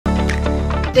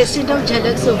Contestant of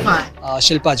Jhalak so far.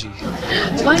 Shilpa ji.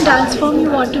 One dance form you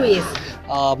want to ace.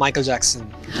 Michael Jackson.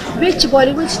 Which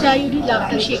Bollywood star you would love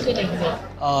to shake a leg with?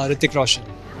 Hrithik Roshan.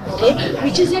 Okay.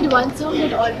 Which is that one song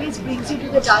that always brings you to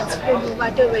the dance floor no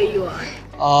matter where you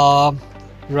are?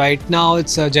 Right now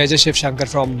it's Jai Jai Shiv Shankar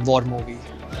from War movie.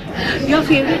 Your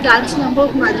favorite dance number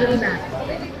of Madhuri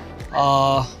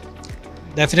ma'am?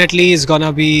 Definitely is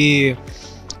gonna be.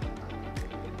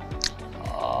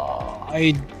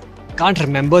 I can't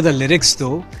remember the lyrics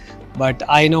though, but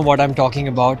I know what I'm talking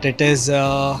about. It is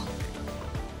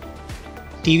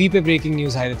TV पे breaking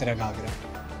news है तेरा Ghaghara.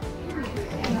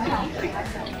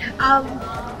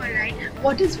 Alright.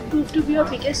 What has proved to be your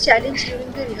biggest challenge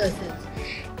during the rehearsals?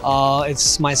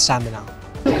 It's my stamina.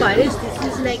 So Paris, this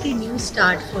is like a new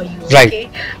start for you, Right. okay?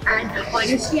 And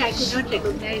honestly, I could not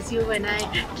recognize you when I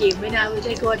came in. I was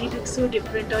like, God, he looks so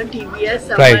different on TV as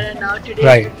Samar, Right. and now today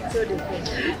Right. he looks so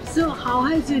different. So how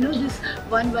has this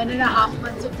 1.5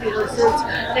 months of rehearsals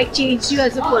like changed you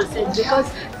as a person?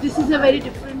 Because this is a very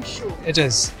different show. It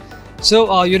is. So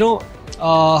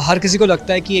हर किसी को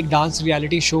लगता है कि एक dance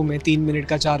reality show में 3 minute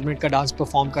का 4 minute का dance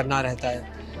perform करना रहता है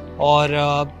और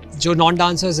जो नॉन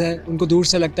डांसर्स हैं उनको दूर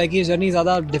से लगता है कि ये जर्नी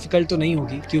ज़्यादा डिफ़िकल्ट तो नहीं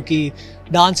होगी क्योंकि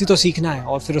डांस ही तो सीखना है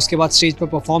और फिर उसके बाद स्टेज पर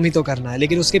परफॉर्म ही तो करना है,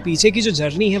 लेकिन उसके पीछे की जो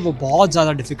जर्नी है वो बहुत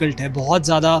ज़्यादा डिफ़िकल्ट है, बहुत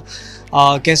ज़्यादा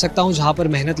कह सकता हूँ जहाँ पर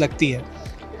मेहनत लगती है।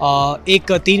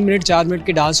 एक 3 मिनट 4 मिनट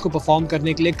के डांस को परफॉर्म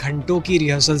करने के लिए घंटों की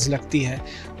रिहर्सल्स लगती है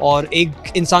और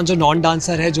एक इंसान जो नॉन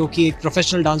डांसर है जो कि एक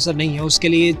प्रोफेशनल डांसर नहीं है उसके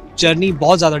लिए जर्नी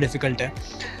बहुत ज़्यादा डिफ़िकल्ट है।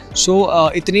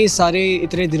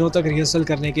 इतने दिनों तक रिहर्सल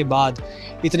करने के बाद,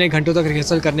 इतने घंटों तक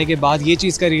रिहर्सल करने के बाद ये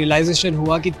चीज़ का रियलाइजेशन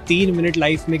हुआ कि 3 मिनट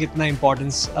लाइफ में कितना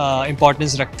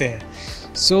इम्पोर्टेंस रखते हैं।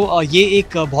 ये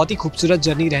एक बहुत ही खूबसूरत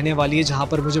जर्नी रहने वाली है जहाँ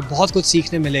पर मुझे बहुत कुछ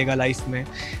सीखने मिलेगा लाइफ में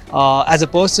as a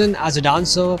person, as a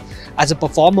dancer, as a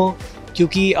performer,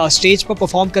 क्योंकि स्टेज पर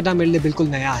परफॉर्म करना मेरे लिए बिल्कुल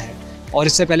नया है और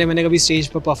इससे पहले मैंने कभी स्टेज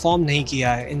पर परफॉर्म नहीं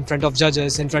किया है इन फ्रंट ऑफ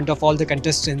जजेस, in front of all the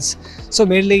contestants.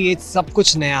 मेरे लिए ये सब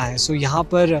कुछ नया है। यहाँ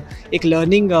पर एक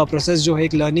लर्निंग प्रोसेस जो है,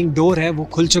 एक लर्निंग डोर है वो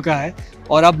खुल चुका है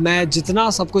और अब मैं जितना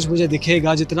सब कुछ मुझे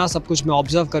दिखेगा, जितना सब कुछ मैं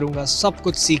ऑब्जर्व करूँगा, सब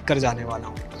कुछ सीख कर जाने वाला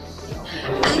हूँ।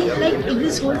 And like in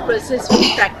this whole process, when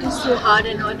you practice so hard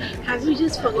and all, have you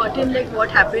just forgotten like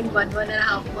what happened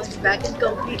 1.5 months back and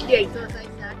completely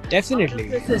exercised that? Definitely.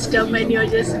 Out of the system and you're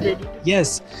just ready.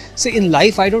 Yes. See, in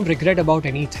life, I don't regret about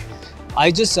anything. I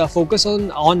just focus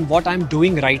on what I'm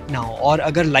doing right now. और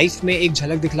अगर life में एक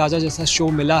झलक दिखला जा जैसा show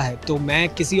मिला है तो मैं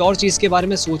किसी और चीज़ के बारे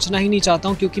में सोचना ही नहीं चाहता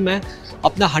हूँ क्योंकि मैं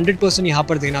अपना 100% यहाँ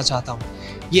पर देना चाहता हूँ।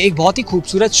 ये एक बहुत ही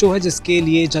खूबसूरत शो है जिसके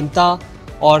लिए जनता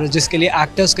और जिसके लिए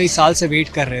एक्टर्स कई साल से वेट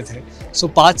कर रहे थे।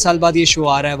 5 साल बाद ये शो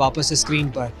आ रहा है वापस स्क्रीन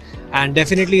पर and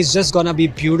definitely it's just gonna be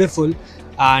beautiful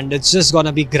and it's just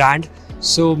gonna be grand.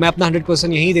 मैं अपना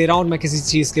 100% यहीं दे रहा हूँ और मैं किसी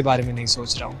चीज़ के बारे में नहीं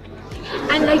सोच रहा हूँ।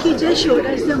 And like you just showed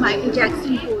us the Michael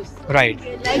Jackson pose. Right.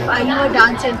 Like, are you a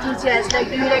dance enthusiast? Like,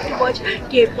 do you like to watch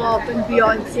K-pop and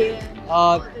Beyonce and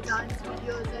all the dance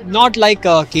videos? Not like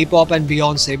K-pop and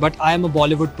Beyonce, but I am a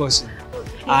Bollywood person.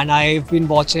 And I've been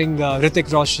watching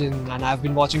Hrithik Roshan and I've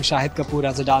been watching Shahid Kapoor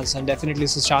as a dancer and definitely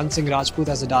Sushant Singh Rajput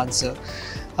as a dancer.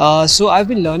 I've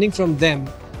been learning from them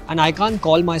and I can't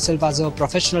call myself as a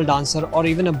professional dancer or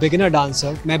even a beginner dancer.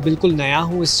 मैं बिल्कुल नया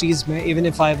हूँ इस चीज़ में. Even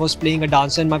if I was playing a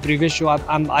dancer in my previous show,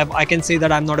 I can say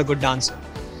that I'm not a good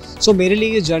dancer. मेरे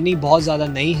लिए ये journey बहुत ज़्यादा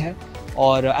नई है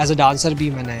और as a dancer भी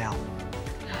मैं नया हूँ.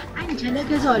 And Jhalak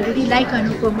has already, like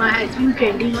Anupamaa, has been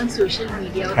trending on social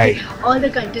media. Okay? Right. All the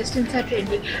contestants are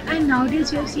trending. And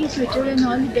nowadays you have seen Twitter and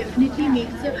all, it definitely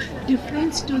makes a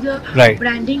difference to the Right.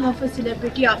 branding of a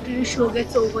celebrity after the show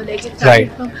gets over. Like it started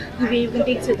Right. from the way you can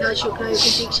take Siddharth Shukla, you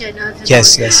can take Shehnaz and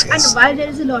Yes, all. yes, yes. And while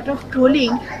there is a lot of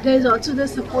trolling, there is also the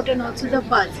support and also the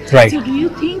buzz. Right. So do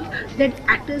you think that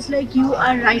actors like you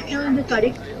are right now in the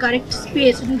correct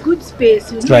space, in a good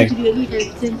space, Right. which really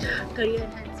helps in career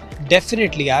enhancement?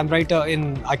 Definitely, I'm right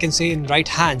I can say in right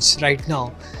hands right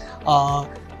now.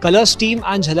 Colors team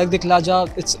and Jhalak Dikhhla Jaa,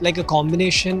 it's like a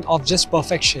combination of just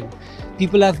perfection.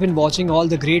 People have been watching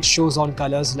all the great shows on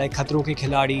Colors like Khatron Ke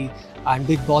Khiladi and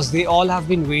Big Boss. They all have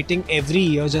been waiting every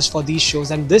year just for these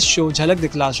shows, and this show Jhalak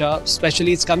Dikhhla Jaa,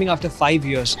 especially, it's coming after 5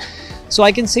 years. So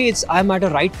I can say I'm at a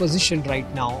right position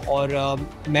right now और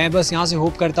मैं बस यहाँ से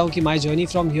hope करता हूँ कि my journey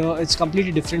from here it's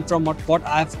completely different from what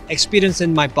I've experienced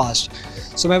in my past.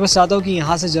 मैं बस चाहता हूँ कि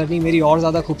यहाँ से जर्नी मेरी और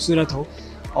ज़्यादा खूबसूरत हो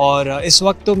और इस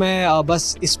वक्त तो मैं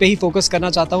बस इस पे ही फोकस करना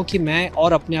चाहता हूँ कि मैं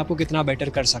और अपने आप को कितना बेटर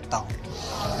कर सकता हूँ.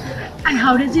 And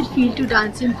how does it feel to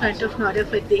dance in front of Nora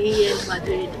Fatehi and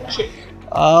Madhuri Dixit?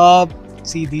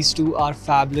 See, these two are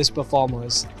fabulous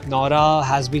performers. Nora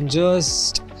has been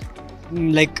just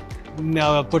like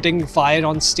putting fire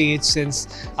on stage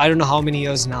since I don't know how many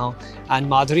years now, and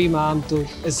Madhuri ma'am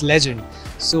is legend.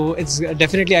 So it's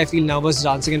definitely I feel nervous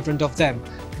dancing in front of them,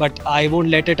 but I won't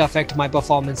let it affect my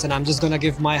performance, and I'm just gonna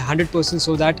give my 100%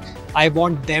 so that I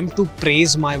want them to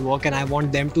praise my work, and I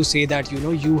want them to say that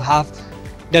you have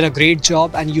done a great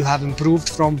job and you have improved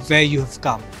from where you have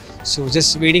come. So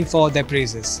just waiting for their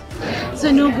praises. So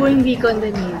no going weak on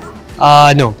the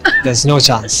knees. No, there's no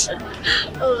chance.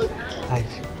 Okay. Thank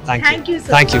you. Thank you. Thank you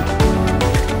so Thank much. you.